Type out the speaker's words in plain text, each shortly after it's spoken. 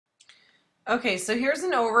Okay, so here's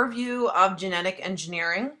an overview of genetic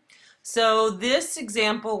engineering. So this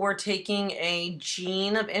example, we're taking a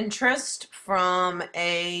gene of interest from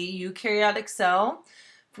a eukaryotic cell.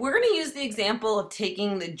 We're going to use the example of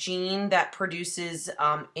taking the gene that produces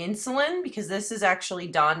insulin because this is actually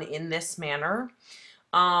done in this manner.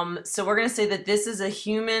 So we're going to say that this is a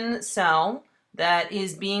human cell that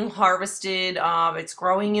is being harvested. It's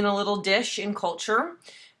growing in a little dish in culture.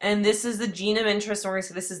 And this is the gene of interest. We're going to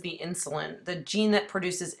say this is the insulin, the gene that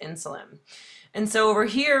produces insulin. And so over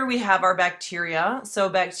here we have our bacteria. So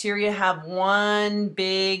bacteria have one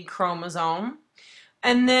big chromosome.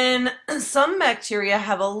 And then some bacteria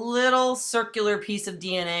have a little circular piece of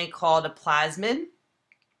DNA called a plasmid.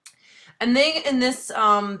 And they, in this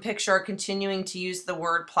picture, are continuing to use the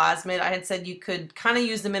word plasmid. I had said you could kind of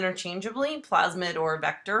use them interchangeably, plasmid or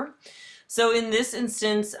vector. So in this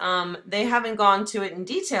instance, they haven't gone to it in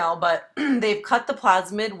detail, but they've cut the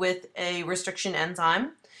plasmid with a restriction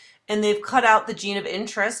enzyme, and they've cut out the gene of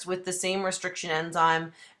interest with the same restriction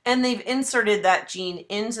enzyme, and they've inserted that gene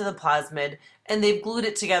into the plasmid, and they've glued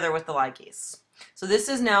it together with the ligase. So this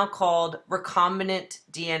is now called recombinant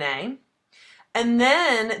DNA. And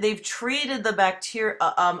then they've treated the bacteria,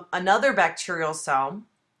 another bacterial cell,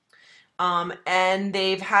 and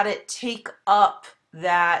they've had it take up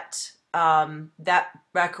that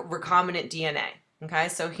recombinant DNA. Okay,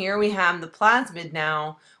 so here we have the plasmid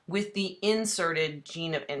now with the inserted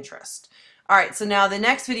gene of interest. All right, so now the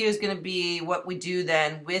next video is going to be what we do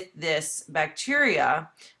then with this bacteria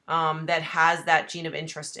that has that gene of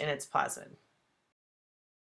interest in its plasmid.